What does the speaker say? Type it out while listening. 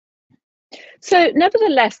So,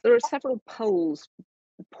 nevertheless, there are several polls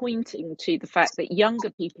pointing to the fact that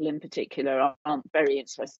younger people in particular aren't very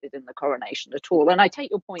interested in the coronation at all. And I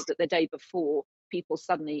take your point that the day before, people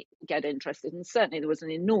suddenly get interested. And certainly there was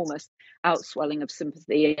an enormous outswelling of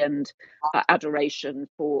sympathy and adoration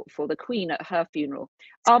for the Queen at her funeral.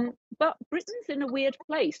 But Britain's in a weird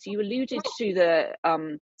place. You alluded to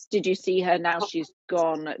did you see her now? She's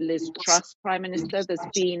gone, Liz Truss, Prime Minister. There's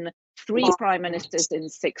been three prime ministers in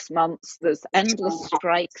 6 months. There's endless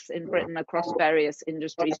strikes in Britain across various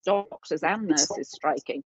industries, doctors and nurses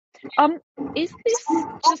striking. Does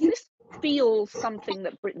this feel something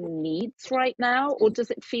that Britain needs right now, or does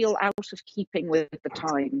it feel out of keeping with the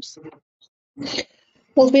times?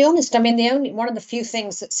 Well, to be honest, I mean, one of the few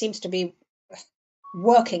things that seems to be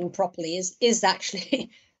working properly is actually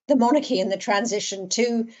the monarchy and the transition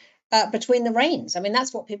to between the reigns. I mean,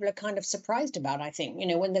 that's what people are kind of surprised about, I think.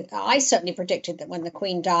 I certainly predicted that when the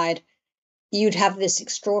Queen died, you'd have this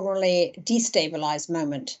extraordinarily destabilized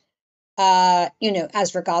moment,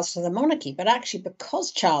 as regards to the monarchy. But actually,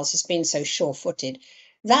 because Charles has been so sure-footed,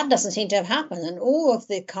 that doesn't seem to have happened. And all of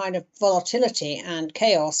the kind of volatility and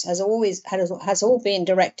chaos has all been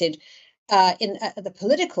directed in the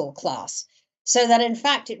political class. So that, in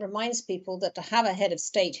fact, it reminds people that to have a head of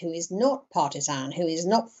state who is not partisan, who is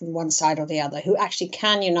not from one side or the other, who actually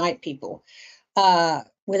can unite people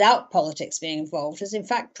without politics being involved, has in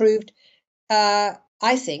fact proved, I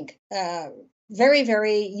think, very,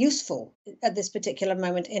 very useful at this particular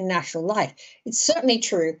moment in national life. It's certainly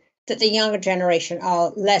true that the younger generation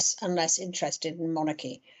are less and less interested in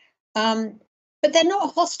monarchy. But they're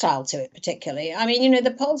not hostile to it particularly. I mean, the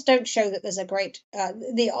polls don't show that there's a great.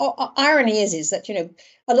 The irony is that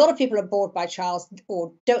a lot of people are bored by Charles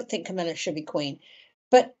or don't think Camilla should be queen.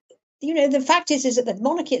 But the fact is that the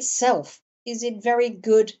monarchy itself is in very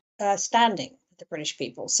good standing with the British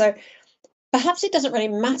people. So perhaps it doesn't really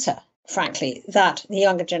matter, frankly, that the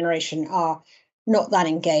younger generation are not that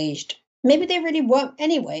engaged. Maybe they really weren't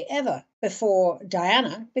anyway, ever, before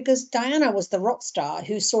Diana, because Diana was the rock star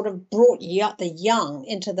who sort of brought the young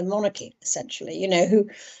into the monarchy, essentially,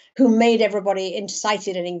 who made everybody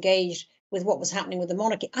excited and engaged with what was happening with the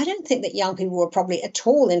monarchy. I don't think that young people were probably at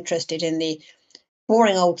all interested in the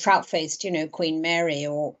boring old trout-faced, Queen Mary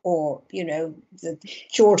or the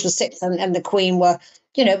George VI and the Queen were,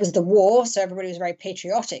 it was the war, so everybody was very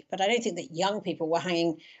patriotic. But I don't think that young people were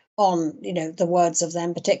hanging on, the words of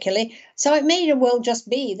them particularly. So it may well just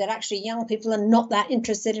be that actually young people are not that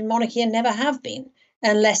interested in monarchy and never have been,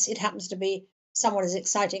 unless it happens to be someone as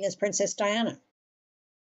exciting as Princess Diana.